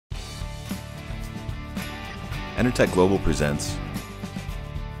Enertech Global presents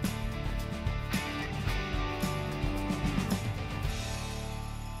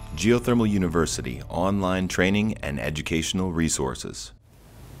Geothermal University online training and educational resources.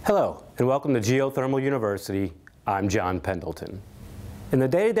 Hello, and welcome to Geothermal University. I'm John Pendleton. In the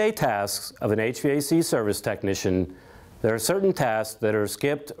day-to-day tasks of an HVAC service technician, there are certain tasks that are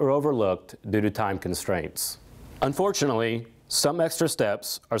skipped or overlooked due to time constraints. Unfortunately, some extra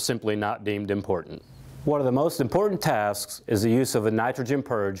steps are simply not deemed important. One of the most important tasks is the use of a nitrogen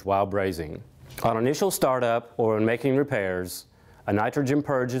purge while brazing. On initial startup or when making repairs, a nitrogen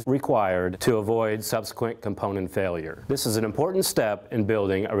purge is required to avoid subsequent component failure. This is an important step in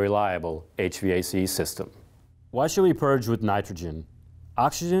building a reliable HVAC system. Why should we purge with nitrogen?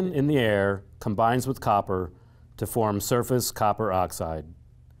 Oxygen in the air combines with copper to form surface copper oxide.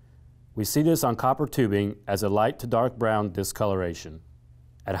 We see this on copper tubing as a light to dark brown discoloration.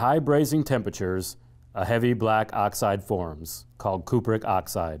 At high brazing temperatures, a heavy black oxide forms, called cupric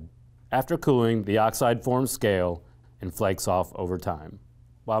oxide. After cooling, the oxide forms scale and flakes off over time.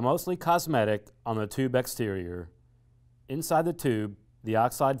 While mostly cosmetic on the tube exterior, inside the tube, the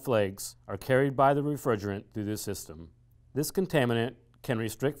oxide flakes are carried by the refrigerant through the system. This contaminant can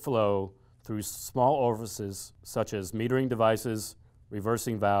restrict flow through small orifices such as metering devices,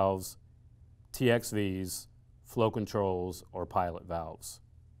 reversing valves, TXVs, flow controls, or pilot valves.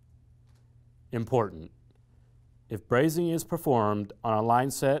 Important: if brazing is performed on a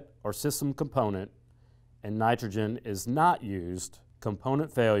line set or system component and nitrogen is not used, component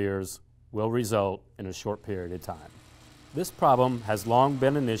failures will result in a short period of time. This problem has long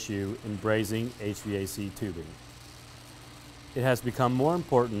been an issue in brazing HVAC tubing. It has become more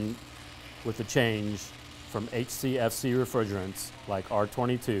important with the change from HCFC refrigerants like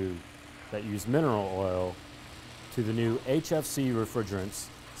R22 that use mineral oil to the new HFC refrigerants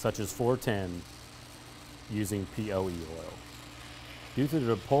such as 410 using POE oil. Due to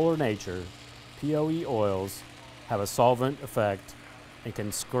the polar nature, POE oils have a solvent effect and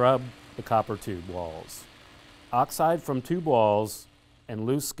can scrub the copper tube walls. Oxide from tube walls and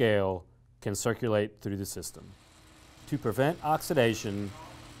loose scale can circulate through the system. To prevent oxidation,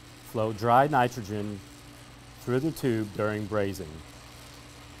 flow dry nitrogen through the tube during brazing.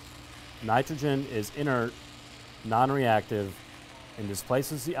 Nitrogen is inert, non-reactive, and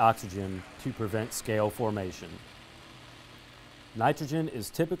displaces the oxygen to prevent scale formation. Nitrogen is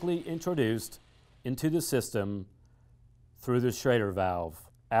typically introduced into the system through the Schrader valve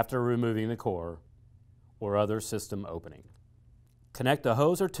after removing the core or other system opening. Connect a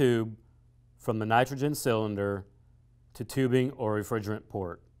hose or tube from the nitrogen cylinder to tubing or refrigerant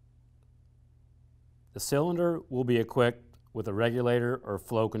port. The cylinder will be equipped with a regulator or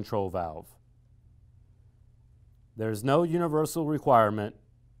flow control valve. There is no universal requirement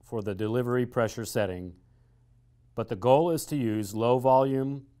for the delivery pressure setting, but the goal is to use low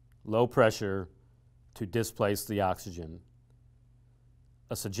volume, low pressure to displace the oxygen.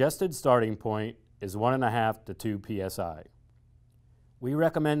 A suggested starting point is 1.5 to 2 psi. We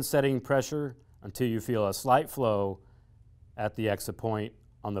recommend setting pressure until you feel a slight flow at the exit point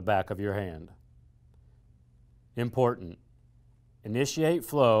on the back of your hand. Important: initiate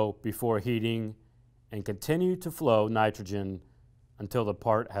flow before heating and continue to flow nitrogen until the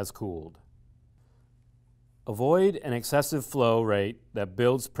part has cooled. Avoid an excessive flow rate that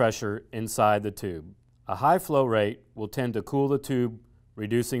builds pressure inside the tube. A high flow rate will tend to cool the tube,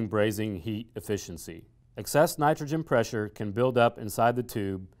 reducing brazing heat efficiency. Excess nitrogen pressure can build up inside the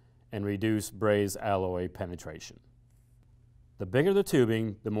tube and reduce braze alloy penetration. The bigger the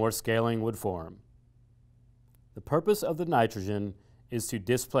tubing, the more scaling would form. The purpose of the nitrogen is to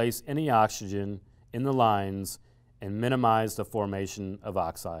displace any oxygen in the lines and minimize the formation of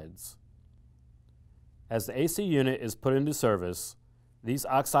oxides. As the AC unit is put into service, these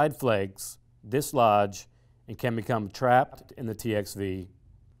oxide flakes dislodge and can become trapped in the TXV,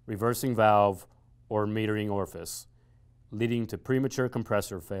 reversing valve, or metering orifice, leading to premature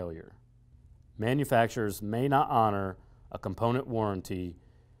compressor failure. Manufacturers may not honor a component warranty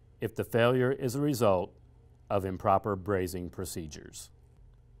if the failure is a result of improper brazing procedures.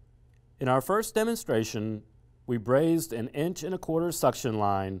 In our first demonstration, we brazed an 1.25 inch suction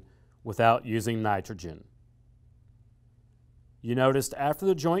line without using nitrogen. You noticed after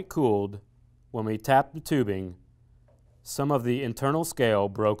the joint cooled, when we tapped the tubing, some of the internal scale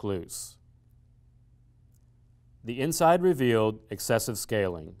broke loose. The inside revealed excessive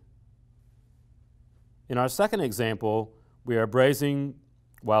scaling. In our second example, we are brazing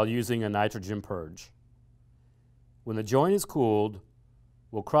while using a nitrogen purge. When the joint is cooled,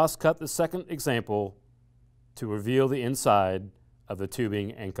 we'll cross-cut the second example to reveal the inside of the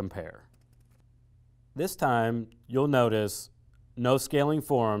tubing and compare. This time, you'll notice no scaling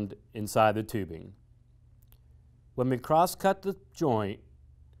formed inside the tubing. When we cross-cut the joint,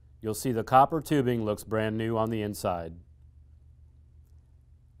 you'll see the copper tubing looks brand new on the inside.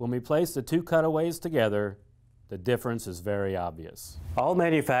 When we place the two cutaways together, the difference is very obvious. All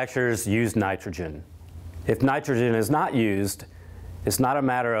manufacturers use nitrogen. If nitrogen is not used, it's not a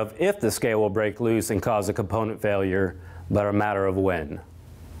matter of if the scale will break loose and cause a component failure, but a matter of when.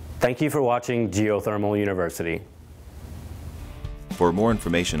 Thank you for watching Geothermal University. For more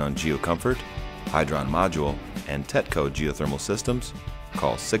information on GeoComfort, Hydron Module, and TETCO geothermal systems,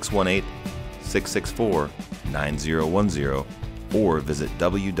 call 618-664-9010 or visit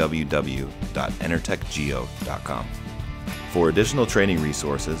www.enertechgeo.com. For additional training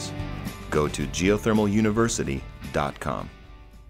resources, go to geothermaluniversity.com.